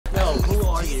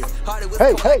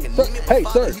Hey,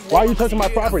 sir, why are you touching my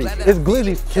property? It's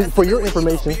Glizzys, for your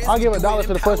information. I'll give $1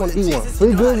 to the first one to eat one.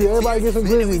 Free Glizzy, everybody get some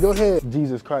Glizzy, go ahead.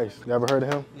 Jesus Christ, you ever heard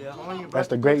of him? Yeah. That's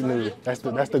the great news. That's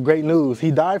the great news.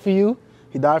 He died for you,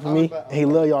 he died for me, and he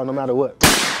love y'all no matter what.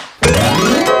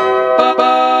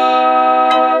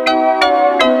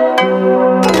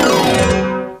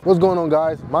 What's going on,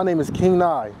 guys? My name is King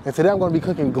Nye, and today I'm going to be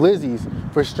cooking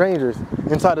Glizzys for strangers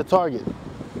inside the Target.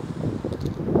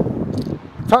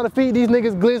 Trying to feed these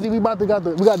niggas Glizzy. We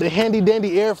got the handy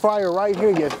dandy air fryer right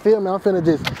here. You feel me? I'm finna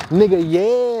just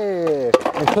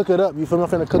and cook it up. You feel me? I'm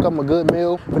finna cook up a good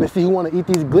meal. Finna see who wanna eat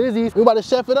these Glizzys. We about to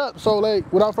chef it up. So like,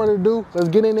 without further ado, let's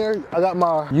get in there. I got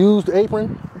my used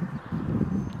apron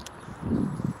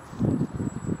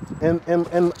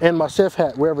and my chef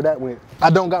hat, wherever that went. I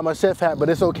don't got my chef hat, but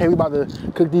it's okay. We about to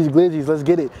cook these Glizzys. Let's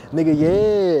get it, nigga.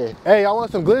 Yeah. Hey, y'all want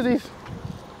some Glizzys?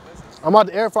 I'm about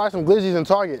to air fry some Glizzys in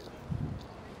Target.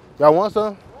 Y'all want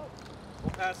some?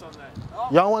 We'll pass on that.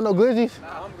 Y'all want no Glizzys?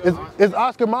 Nah, I'm good. It's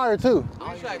Oscar Mayer too. I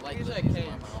don't usually like Glizzys in my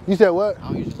mouth. You said what? I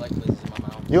don't usually like Glizzys in my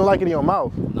mouth. You don't like it in your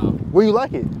mouth? No. Where you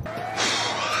like it?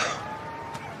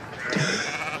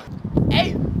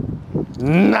 Hey!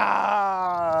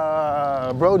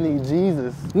 Nah, bro need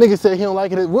Jesus. Nigga said he don't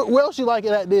like it. Where else you like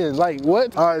it at then? Like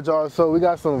what? All right, y'all, so we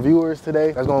got some viewers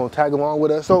today that's gonna tag along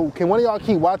with us. So can one of y'all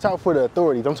keep watch out for the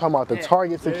authorities? I'm talking about the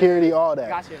Target security, all that.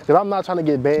 Gotcha. Cause I'm not trying to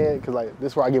get banned, cause like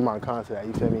this is where I get my content at,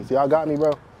 you feel me? So y'all got me,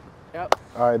 bro? Yep.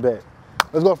 All right, bet.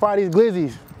 Let's go fry these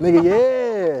Glizzys. Nigga,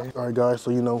 yeah. All right, guys,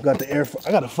 so you know, got the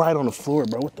I gotta fry it on the floor,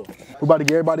 bro. What the? We're about to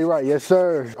get everybody right. Yes,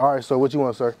 sir. All right, so what you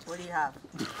want, sir? What do you have?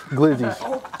 Glizzys.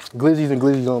 Glizzys and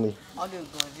Glizzys only. I'll do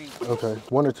Glizzys. Okay,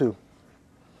 1 or 2?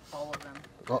 All of them.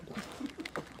 Oh.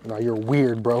 Nah, you're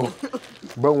weird, bro.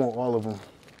 Bro want all of them.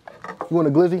 You want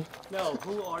a Glizzy? No,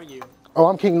 who are you? Oh,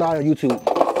 I'm King Nye on YouTube.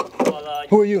 Well,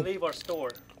 who are you? Leave our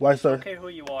store. Why, sir? I don't care who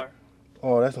you are.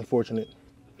 Oh, that's unfortunate.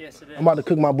 Yes, it is. I'm about to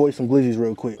cook my boy some Glizzys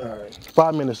real quick. All right.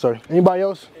 5 minutes, sir. Anybody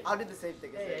else? I'll do the same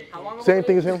thing as him. How long Same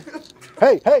thing as him?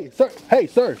 Hey,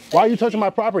 sir. Why are you touching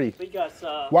my property? We got,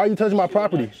 why are you touching my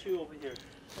property? Shoe over here.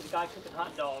 There's a guy cooking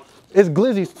hot dogs. It's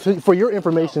Glizzys, for your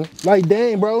information. Like,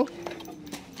 dang, bro.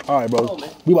 All right, bro.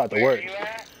 We about to work.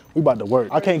 We about to work.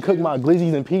 I can't cook my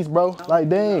Glizzys in peace, bro. Like,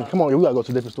 dang. Come on, we gotta go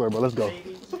to a different store, bro. Let's go.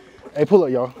 Hey, pull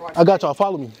up, y'all. I got y'all.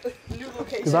 Follow me.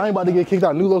 Cause I ain't about to get kicked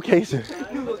out. New location.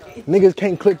 Niggas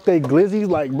can't click they Glizzys.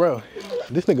 Like, bro,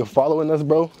 this nigga following us,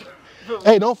 bro.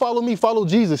 Hey, don't follow me. Follow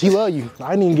Jesus. He love you.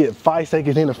 I didn't even get 5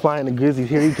 seconds into flying the Glizzys.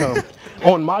 Here he come.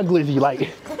 On my Glizzy, like,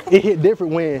 it hit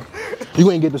different when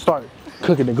you ain't get to start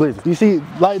cooking the Glizzy. You see,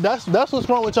 like, that's what's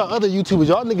wrong with y'all other YouTubers.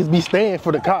 Y'all niggas be staying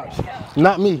for the cops.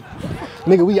 Not me.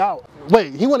 Nigga, we out.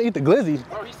 Wait, he wanna eat the Glizzy?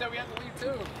 Bro, he said we had to leave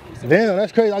too. Damn,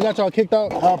 that's crazy. I got y'all kicked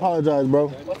out. I apologize,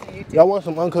 bro. Y'all want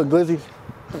some uncooked Glizzys?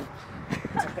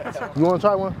 You wanna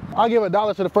try one? I'll give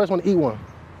 $1 to the first one to eat one.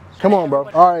 Come on, bro.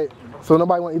 All right, so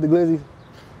nobody wanna eat the Glizzys?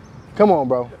 Come on,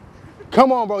 bro.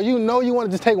 Come on, bro. You know you wanna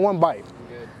just take one bite.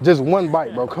 Just one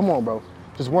bite, bro. Come on, bro.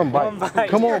 Just one bite.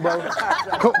 Come on, bro.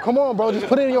 Come on, bro. Just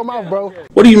put it in your mouth, bro.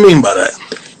 What do you mean by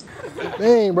that?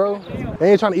 Dang, bro.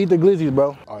 They ain't trying to eat the Glizzys,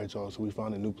 bro. All right, y'all, so we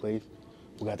found a new place.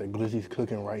 We got the Glizzys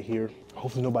cooking right here.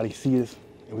 Hopefully nobody sees us,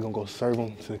 and we're gonna go serve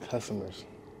them to the customers.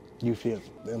 You feel me?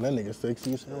 Damn, that nigga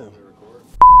sexy as hell.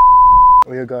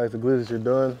 Oh yeah, guys, the Glizzys are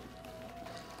done.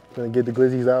 Gonna get the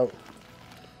Glizzys out.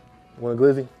 Want a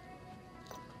Glizzy?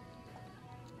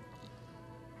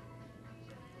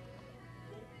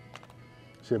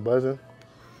 Shit buzzing.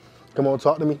 Come on,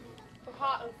 talk to me. I'm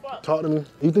hot as fuck. Talk to me.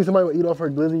 You think somebody would eat off her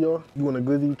Glizzy, y'all? You want a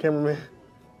Glizzy, cameraman?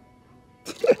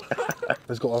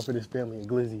 Let's go offer this family a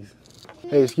Glizzys.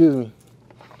 Hey, excuse me.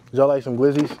 Would y'all like some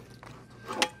Glizzys?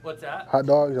 What's that? Hot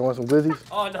dogs? Y'all want some Glizzys?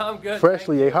 Oh, no, I'm good.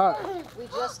 Freshly, they hot. We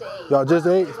just ate. Y'all just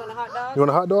ate? You want a hot dog? You want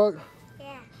a hot dog?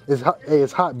 Yeah. It's hot. Hey,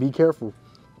 it's hot. Be careful.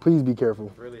 Please be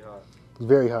careful. Really hot. It's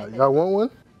very hot. Y'all want one?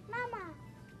 Mama.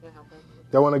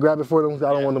 Y'all want to grab it for them?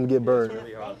 I don't want them to get burned.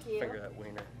 Really hot. Thank you. Finger that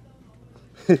wiener.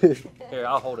 Here,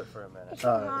 I'll hold it for a minute.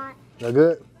 All right. Y'all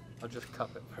good? I'll just cup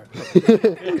it for a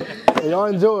minute. Hey, y'all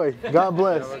enjoy. God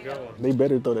bless. They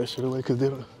better throw that shit away because they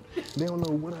don't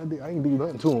know what I did. I ain't do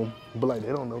nothing to them, but like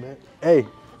they don't know that. Hey,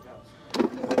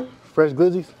 fresh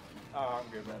Glizzys? Oh, I'm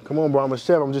good, man. Come on, bro. I'm a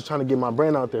chef. I'm just trying to get my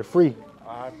brand out there free.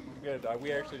 I'm good.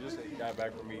 We actually just got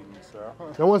back from eating, so.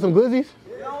 Y'all want some Glizzys?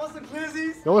 Y'all want some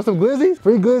Glizzys? Y'all want some Glizzys?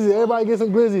 Free Glizzys. Everybody get some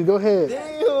Glizzys. Go ahead.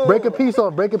 Damn. Break a piece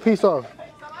off. Break a piece off.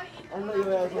 I know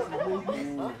your ass wants some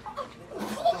Glizzys.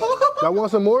 Y'all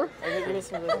want some more?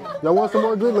 Y'all want some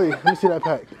more Glizzys? Let me see that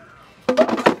pack.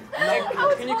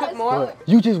 Can you cook more?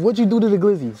 What you do to the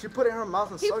Glizzys? She put it in her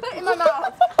mouth and sucked it. in my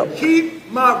mouth.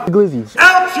 Keep my Glizzys.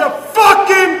 out your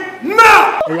fucking mouth!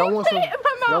 Hey, y'all want some?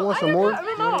 Y'all want some more?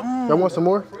 Y'all want some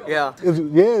more? Yeah.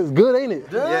 It's good, ain't it?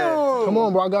 Yeah. Come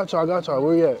on, bro. I got y'all.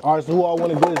 Where you at? All right, so who all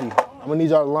want a glizzy? I'm gonna need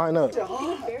y'all to line up.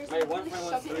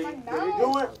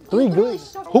 Three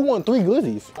glizzies? Who won 3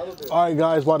 glizzies? All right,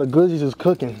 guys, while the glizzies is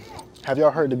cooking, have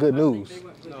y'all heard the good news?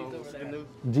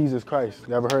 Jesus Christ.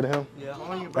 You ever heard of him?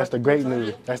 Yeah. That's the great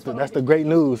news. That's the great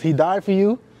news. He died for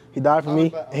you. He died for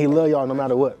me, and he love y'all no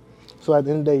matter what. So at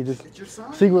the end of the day, just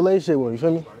seek a relationship with him. You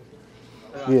feel me?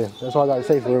 Yeah, that's all I gotta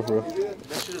say for real.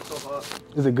 That shit is so hot.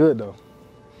 Is it good though?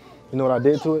 You know what I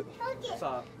did to it?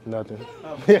 Stop. Nothing.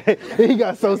 He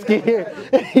got so scared.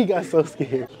 He got so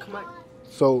scared.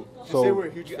 So.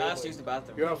 You asked to use the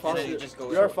bathroom. You're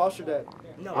a foster dad.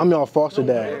 No. I'm your foster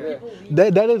dad.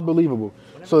 That is believable.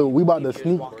 So we about to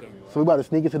sneak. So we about to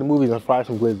sneak into the movies and fry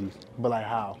some glizzies. But like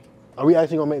how? Are we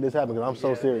actually gonna make this happen? Because I'm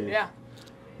so serious. Yeah.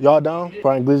 Y'all down?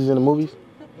 Frying glizzies in the movies?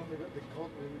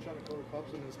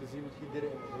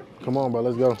 Come on, bro.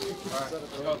 Let's go.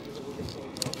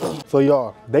 So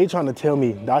y'all, they trying to tell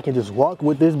me that I can just walk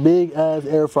with this big ass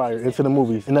air fryer into the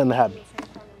movies and nothing happens.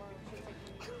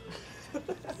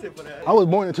 I was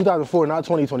born in 2004, not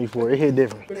 2024. It hit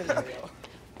different.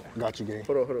 Got you, gang.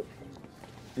 Hold up.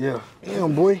 Yeah.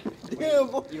 Damn, boy. Yeah,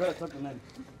 boy. You gotta tuck them in.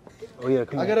 Oh yeah,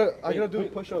 come on. I gotta do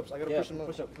push-ups. I gotta push them up.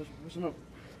 Push them up.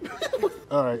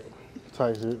 All right.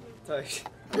 Tight shit.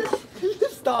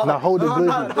 Stop. Now hold the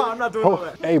glizzy. No, I'm not doing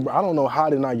that. Hey, bro, I don't know how I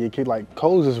did not get kicked. Like,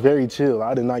 Coles is very chill.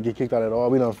 I did not get kicked out at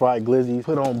all. We done fried glizzies,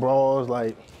 put on bras.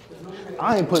 Like,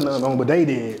 I ain't putting nothing on, but they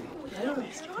did.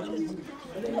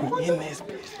 We in this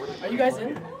bitch. Are you guys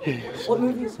in? Yeah. What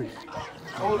movie is it?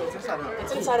 It's Inside Out.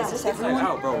 It's Inside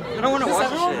Out, bro. I don't want to watch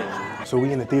shit. So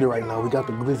we in the theater right now. We got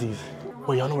the glizzies.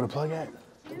 Wait, y'all know where the plug at?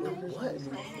 What?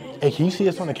 Hey, can you see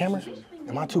us on the camera?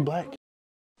 Am I too black?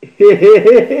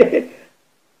 Hey,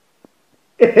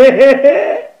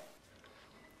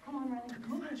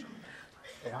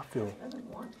 I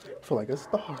feel like a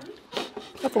star.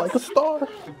 I feel like a star.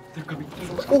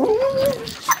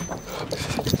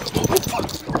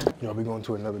 Y'all, we going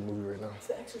to another movie right now.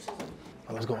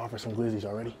 Oh, let's go offer some glizzies.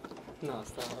 Y'all ready? No,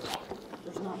 stop.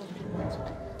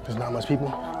 There's not much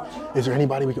people? Is there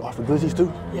anybody we can offer glizzies to?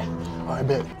 Yeah. All right,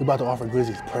 bet. We about to offer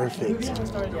glizzies. Perfect. We haven't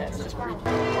started yet. It's just free.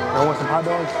 Y'all want some hot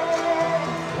dogs?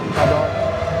 Hot dog?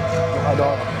 No hot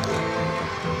dog?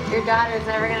 Your daughter's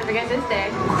never gonna forget this day.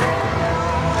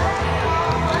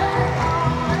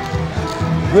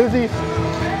 Glizzies?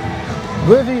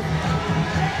 Glizzies?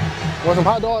 Want some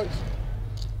hot dogs?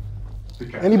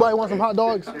 Anybody want some hot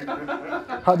dogs?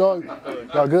 Hot dog?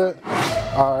 Y'all good?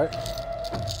 All right.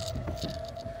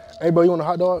 Hey, bro, you want a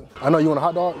hot dog? I know you want a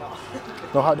hot dog.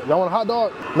 No hot. Y'all want a hot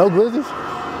dog? No glizzies?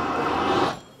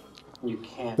 You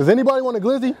can't. Does anybody want a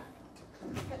glizzy?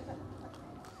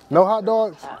 No hot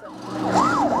dogs? All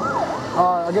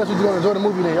right, I guess we're just gonna enjoy the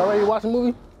movie then. Y'all ready to watch the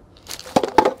movie?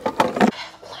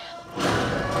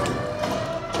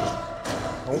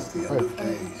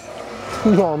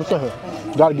 No, I'm saying.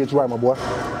 Gotta get you right, my boy.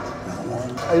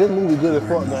 Hey, this movie good as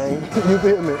fuck, man. You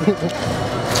feel me?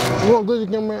 You want glizzy,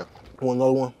 cameraman? Want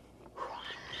another one?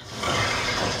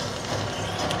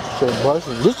 Shit,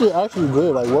 busting. This shit actually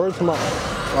good. Like, word to my.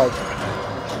 Like,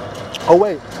 oh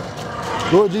wait,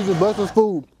 Lord Jesus, bless his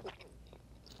food.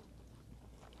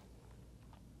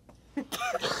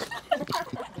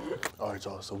 All right,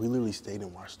 y'all. So we literally stayed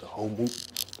and watched the whole movie.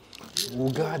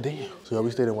 Well, goddamn. So yeah, we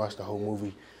stayed and watched the whole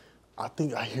movie. I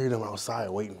think I hear them outside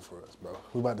waiting for us, bro.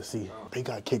 We about to see. They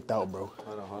got kicked out, bro.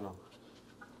 Hold on.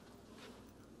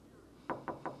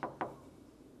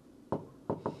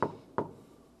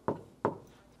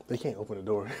 They can't open the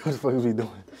door. What the fuck is we doing?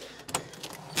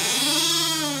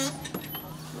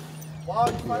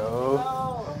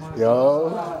 Yo.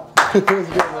 What's good,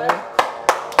 man?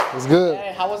 It's good.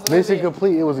 Hey, how was the Mission movie?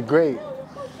 complete. It was great.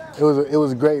 It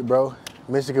was great, bro.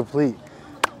 Mission complete.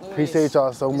 Appreciate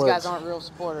y'all so much. These guys aren't real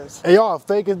supporters. Hey, y'all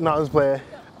fake it. No, I'm just playing.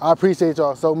 I appreciate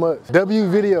y'all so much. W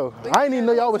video. I didn't even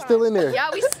know y'all was still in there. Yeah,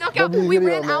 we snuck out. W We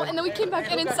video, ran out man. and then we came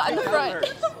back in inside the front.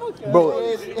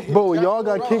 Bro, y'all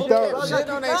got kicked out. Y'all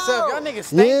niggas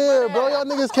stink. Yeah, bro, y'all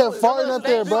niggas kept farting up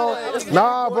there, bro.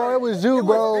 Nah, bro, it was you,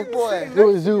 bro. It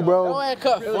was you, bro.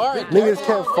 Niggas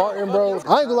kept farting, bro. I ain't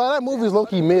gonna lie, that movie's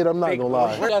low-key mid, I'm not gonna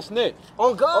lie. That's Nick.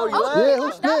 On God. Yeah,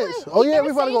 who snitched? Oh yeah, we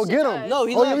about to go get him. No,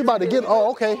 he Oh yeah, we about to get him. Oh,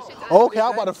 okay. Okay, I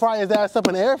was about to fry his ass up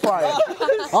in the air fryer.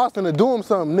 I was finna do him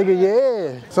something, nigga,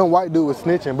 yeah. Some white dude was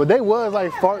snitching, but they was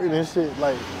like farting and shit,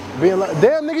 like being like,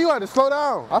 damn nigga, you had to slow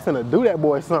down. I finna do that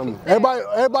boy something.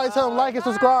 Everybody tell him like and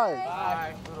subscribe.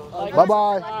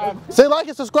 Bye-bye. Say like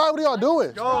and subscribe, what are y'all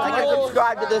doing? Like and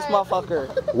subscribe to this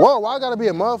motherfucker. Whoa, why I gotta be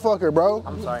a motherfucker, bro?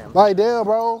 I'm sorry. Like, damn,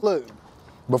 bro. Look,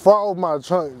 Before I open my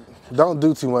trunk, don't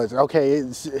do too much. Okay,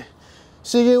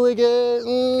 she get wicked.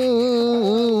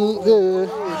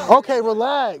 Yeah. Okay,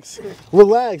 relax.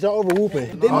 Relax, y'all over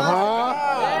whooping.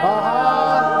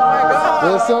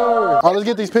 Yes, sir. All right, let's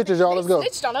get these pictures, y'all. Let's go. They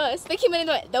snitched on us. They came in and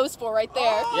went, those four right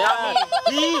there. Yeah.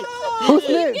 Who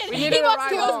snitched? He walks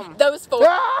to us, those four.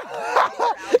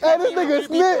 Hey, this nigga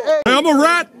snitch. Hey. I'm a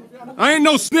rat. I ain't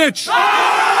no snitch.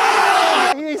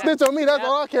 He ain't snitch on me, that's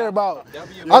all I care about.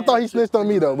 I thought he snitched on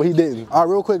me though, but he didn't. All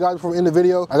right, real quick guys, before we end the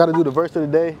video, I gotta do the verse of the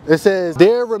day. It says,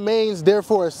 there remains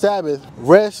therefore a Sabbath,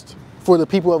 rest for the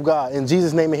people of God. In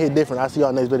Jesus' name it hit different. I'll see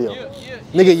y'all next video.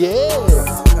 Nigga, yeah.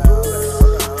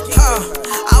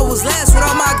 I was last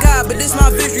without my God, but this my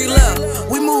victory left.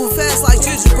 We move fast like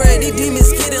gingerbread, these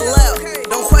demons getting left.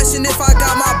 Don't question if I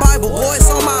got my Bible, boy,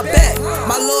 it's on my back.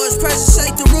 My Lord's presence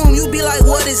shake the room, you be like,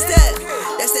 what is that?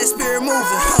 That's that spirit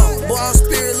moving, boy, I'm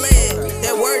spirit led.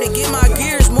 That word to get my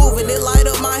gears moving, it light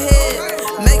up my head.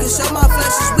 Making sure my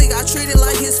flesh is weak, I treat it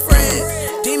like his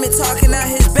friend. Demon talking out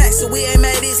his back, so we aim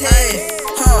at his head.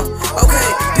 Okay,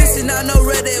 this is not no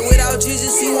red dead. Without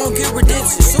Jesus, he won't get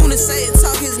redemption. Soon as Satan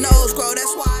talk, his nose grow,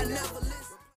 that's why